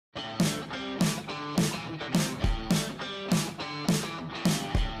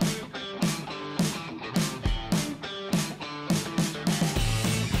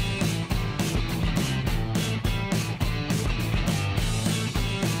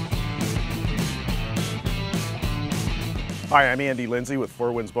Hi, I'm Andy Lindsay with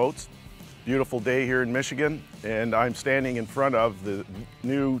Four Winds Boats. Beautiful day here in Michigan, and I'm standing in front of the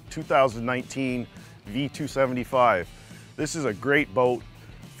new 2019 V275. This is a great boat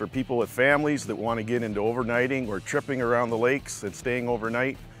for people with families that want to get into overnighting or tripping around the lakes and staying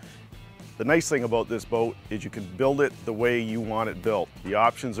overnight. The nice thing about this boat is you can build it the way you want it built. The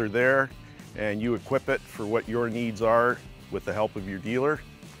options are there, and you equip it for what your needs are with the help of your dealer,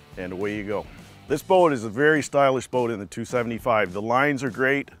 and away you go. This boat is a very stylish boat in the 275. The lines are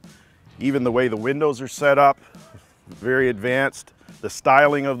great, even the way the windows are set up, very advanced. The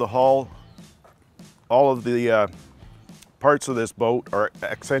styling of the hull, all of the parts of this boat are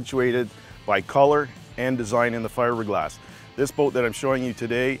accentuated by color and design in the fiberglass. This boat that I'm showing you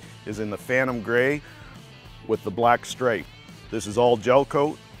today is in the Phantom Gray with the black stripe. This is all gel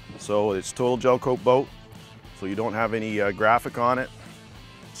coat, so it's total gel coat boat, so you don't have any graphic on it.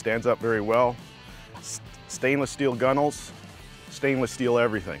 Stands up very well. Stainless steel gunnels, stainless steel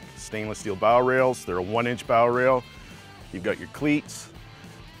everything. Stainless steel bow rails, they're a 1-inch bow rail. You've got your cleats,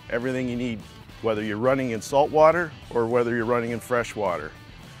 everything you need, whether you're running in salt water or whether you're running in fresh water.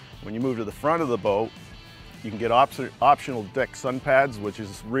 When you move to the front of the boat, you can get optional deck sun pads, which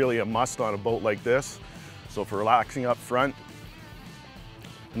is really a must on a boat like this. So for relaxing up front.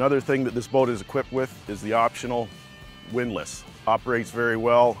 Another thing that this boat is equipped with is the optional windlass. Operates very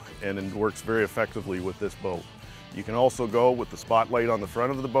well and it works very effectively with this boat. You can also go with the spotlight on the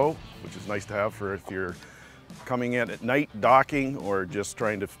front of the boat, which is nice to have for if you're coming in at night, docking, or just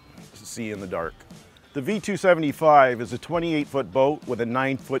trying to see in the dark. The V275 is a 28-foot boat with a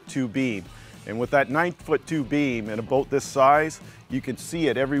 9'2" beam. And with that 9'2" beam and a boat this size, you can see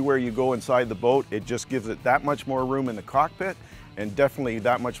it everywhere you go inside the boat. It just gives it that much more room in the cockpit and definitely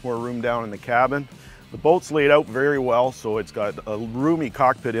that much more room down in the cabin. The boat's laid out very well, so it's got a roomy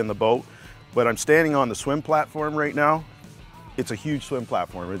cockpit in the boat, but I'm standing on the swim platform right now. It's a huge swim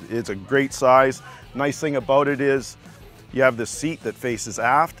platform. It's a great size. Nice thing about it is you have this seat that faces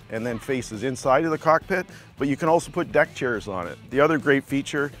aft and then faces inside of the cockpit, but you can also put deck chairs on it. The other great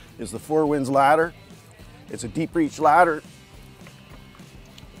feature is the Four Winds ladder. It's a deep reach ladder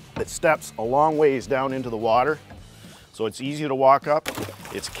that steps a long ways down into the water, so it's easy to walk up.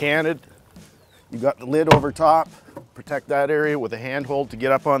 It's canted. You've got the lid over top, protect that area with a handhold to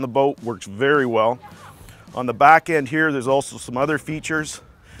get up on the boat, works very well. On the back end here, there's also some other features.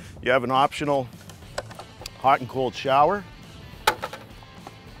 You have an optional hot and cold shower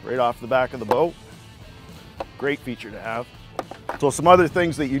right off the back of the boat. Great feature to have. So some other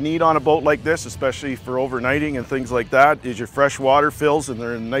things that you need on a boat like this, especially for overnighting and things like that, is your fresh water fills, and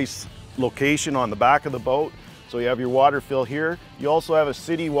they're in a nice location on the back of the boat. So you have your water fill here. You also have a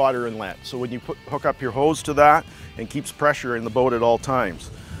city water inlet. So when you hook up your hose to that, and keeps pressure in the boat at all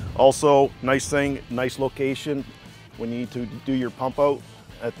times. Also, nice thing, nice location. When you need to do your pump out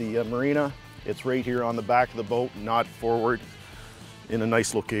at the marina, it's right here on the back of the boat, not forward, in a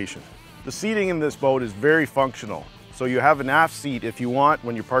nice location. The seating in this boat is very functional. So you have an aft seat if you want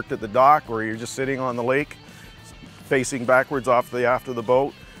when you're parked at the dock or you're just sitting on the lake, facing backwards off the aft of the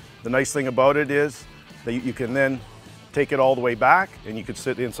boat. The nice thing about it is that you can then take it all the way back and you can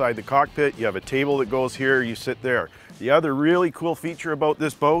sit inside the cockpit. You have a table that goes here, you sit there. The other really cool feature about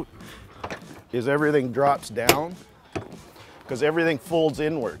this boat is everything drops down because everything folds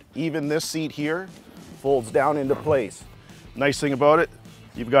inward. Even this seat here folds down into place. Nice thing about it,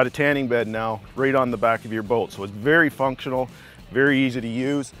 you've got a tanning bed now right on the back of your boat. So it's very functional, very easy to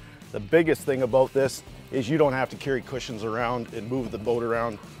use. The biggest thing about this is you don't have to carry cushions around and move the boat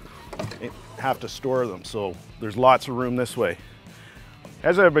around and have to store them, so there's lots of room this way.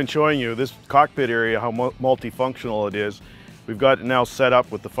 As I've been showing you, this cockpit area, how multifunctional it is, we've got it now set up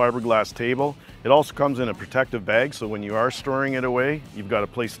with the fiberglass table. It also comes in a protective bag, so when you are storing it away, you've got a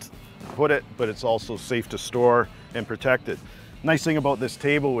place to put it, but it's also safe to store and protect it. Nice thing about this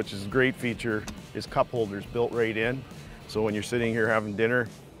table, which is a great feature, is cup holders built right in. So when you're sitting here having dinner,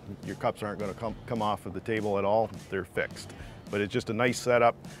 your cups aren't going to come off of the table at all, they're fixed. But it's just a nice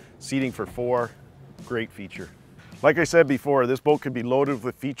setup. Seating for 4, great feature. Like I said before, this boat can be loaded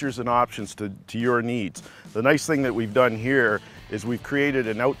with features and options to your needs. The nice thing that we've done here is we've created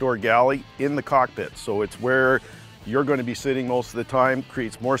an outdoor galley in the cockpit. So it's where you're going to be sitting most of the time,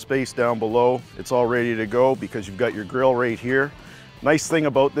 creates more space down below. It's all ready to go because you've got your grill right here. Nice thing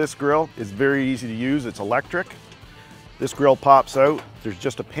about this grill is very easy to use. It's electric. This grill pops out. There's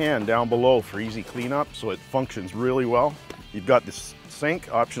just a pan down below for easy cleanup, so it functions really well. You've got this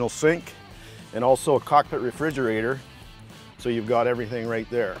sink, optional sink, and also a cockpit refrigerator. So you've got everything right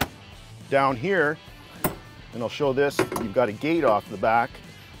there. Down here, and I'll show this, you've got a gate off the back.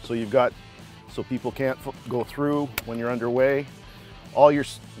 So you've got so people can't go through when you're underway.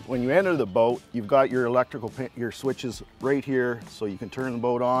 When you enter the boat, you've got your your switches right here, so you can turn the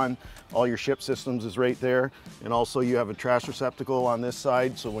boat on. All your ship systems is right there. And also you have a trash receptacle on this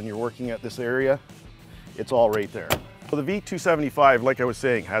side, so when you're working at this area, it's all right there. So the V275, like I was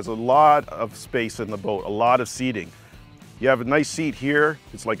saying, has a lot of space in the boat, a lot of seating. You have a nice seat here.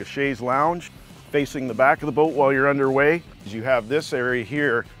 It's like a chaise lounge facing the back of the boat while you're underway. You have this area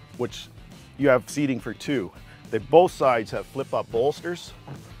here, which you have seating for two. Both sides have flip-up bolsters,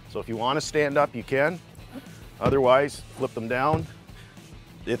 so if you want to stand up, you can. Otherwise, flip them down.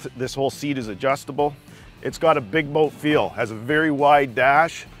 This whole seat is adjustable. It's got a big boat feel, has a very wide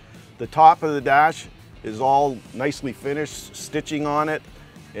dash. The top of the dash is all nicely finished, stitching on it.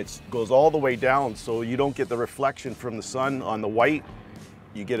 It goes all the way down, so you don't get the reflection from the sun on the white.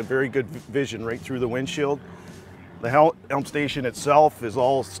 You get a very good vision right through the windshield. The helm station itself is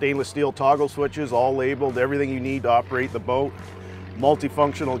all stainless steel toggle switches, all labeled, everything you need to operate the boat.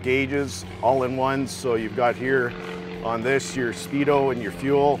 Multifunctional gauges, all in one. So you've got here on this your speedo and your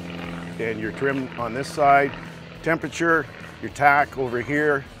fuel and your trim on this side, temperature, your tack over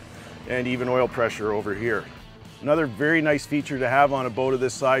here, and even oil pressure over here. Another very nice feature to have on a boat of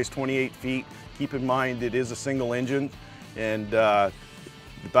this size, 28 feet. Keep in mind it is a single engine, and the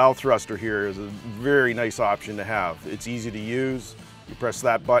bow thruster here is a very nice option to have. It's easy to use. You press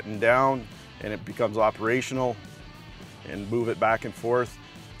that button down and it becomes operational, and move it back and forth.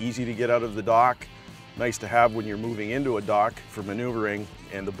 Easy to get out of the dock. Nice to have when you're moving into a dock for maneuvering,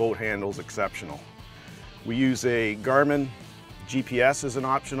 and the boat handle's exceptional. We use a Garmin GPS as an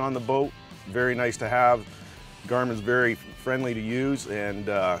option on the boat. Very nice to have. Garmin's very friendly to use, and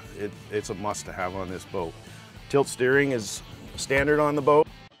it's a must to have on this boat. Tilt steering is standard on the boat.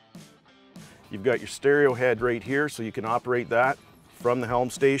 You've got your stereo head right here, so you can operate that from the helm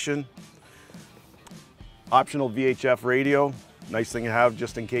station. Optional VHF radio, nice thing to have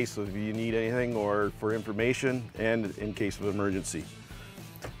just in case if you need anything or for information and in case of emergency.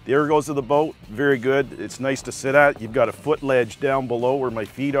 The ergos of the boat, very good. It's nice to sit at. You've got a foot ledge down below where my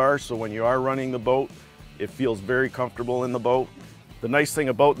feet are, so when you are running the boat, it feels very comfortable in the boat. The nice thing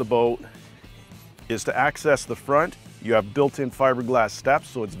about the boat is to access the front, you have built-in fiberglass steps,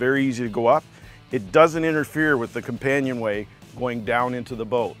 so it's very easy to go up. It doesn't interfere with the companionway going down into the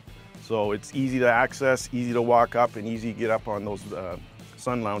boat. So it's easy to access, easy to walk up, and easy to get up on those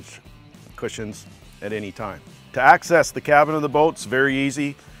sun lounge cushions at any time. To access the cabin of the boat, it's very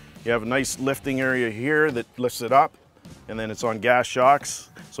easy. You have a nice lifting area here that lifts it up, and then it's on gas shocks,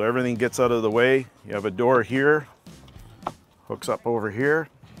 so everything gets out of the way. You have a door here, hooks up over here.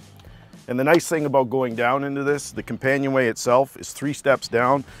 And the nice thing about going down into this, the companionway itself is 3 steps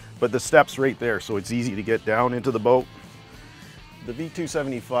down, but the steps right there, so it's easy to get down into the boat. The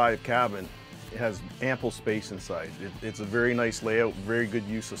V275 cabin has ample space inside. It's a very nice layout, very good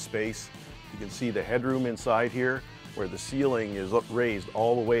use of space. You can see the headroom inside here, where the ceiling is raised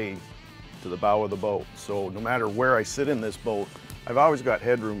all the way to the bow of the boat. So no matter where I sit in this boat, I've always got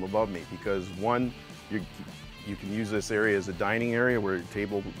headroom above me, because one, you can use this area as a dining area where a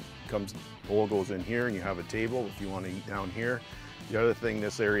table bowl goes in here and you have a table if you want to eat down here. The other thing,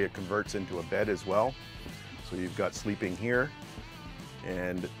 this area converts into a bed as well. So you've got sleeping here,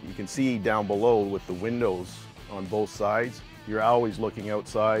 and you can see down below with the windows on both sides. You're always looking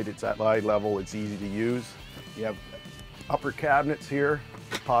outside. It's at eye level, it's easy to use. You have upper cabinets here,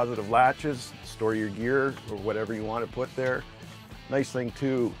 positive latches, store your gear or whatever you want to put there. Nice thing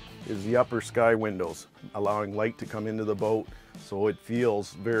too is the upper sky windows, allowing light to come into the boat, so it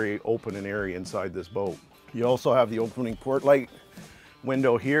feels very open and airy inside this boat. You also have the opening port light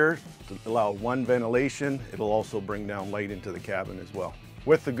window here to allow one ventilation. It'll also bring down light into the cabin as well.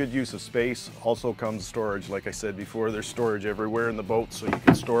 With the good use of space also comes storage. Like I said before, there's storage everywhere in the boat, so you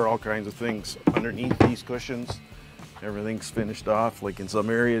can store all kinds of things underneath these cushions. Everything's finished off. Like in some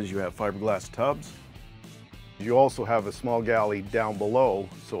areas you have fiberglass tubs. You also have a small galley down below,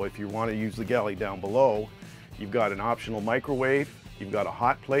 so if you want to use the galley down below, you've got an optional microwave, you've got a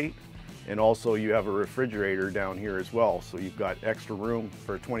hot plate, and also you have a refrigerator down here as well. So you've got extra room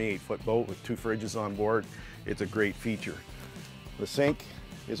for a 28-foot boat with 2 fridges on board. It's a great feature. The sink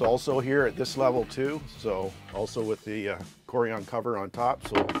is also here at this level too, so also with the Corian cover on top,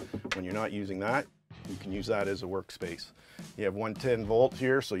 so when you're not using that, you can use that as a workspace. You have 110 volt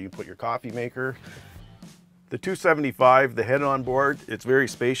here, so you put your coffee maker. The 275, the head on board, it's very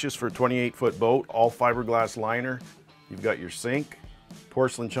spacious for a 28-foot boat, all fiberglass liner. You've got your sink,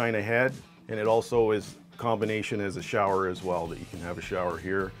 porcelain china head, and it also is a combination as a shower as well, that you can have a shower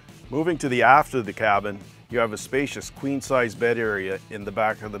here Moving to the aft of the cabin, you have a spacious queen-size bed area in the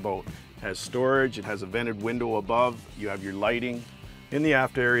back of the boat. It has storage, it has a vented window above, you have your lighting. In the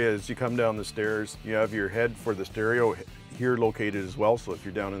aft area, as you come down the stairs, you have your head for the stereo here located as well, so if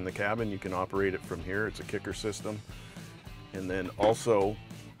you're down in the cabin, you can operate it from here. It's a kicker system. And then also,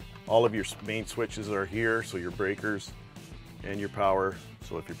 all of your main switches are here, so your breakers and your power.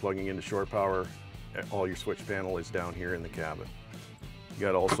 So if you're plugging into shore power, all your switch panel is down here in the cabin. You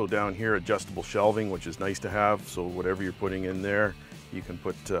got also down here adjustable shelving, which is nice to have, so whatever you're putting in there, you can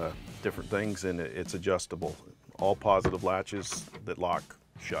put different things and it's adjustable. All positive latches that lock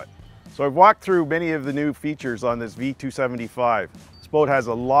shut. So I've walked through many of the new features on this V275. This boat has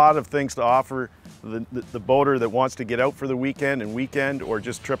a lot of things to offer the boater that wants to get out for the weekend or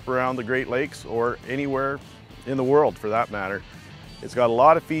just trip around the Great Lakes or anywhere in the world for that matter. It's got a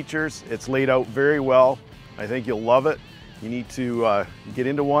lot of features. It's laid out very well. I think you'll love it. You need to get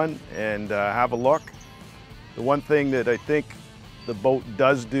into one and have a look. The one thing that I think the boat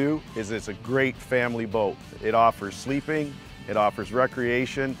does do is it's a great family boat. It offers sleeping, it offers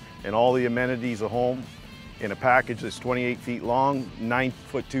recreation, and all the amenities of home in a package that's 28 feet long,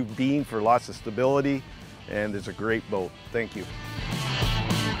 9'2" beam for lots of stability, and it's a great boat. Thank you.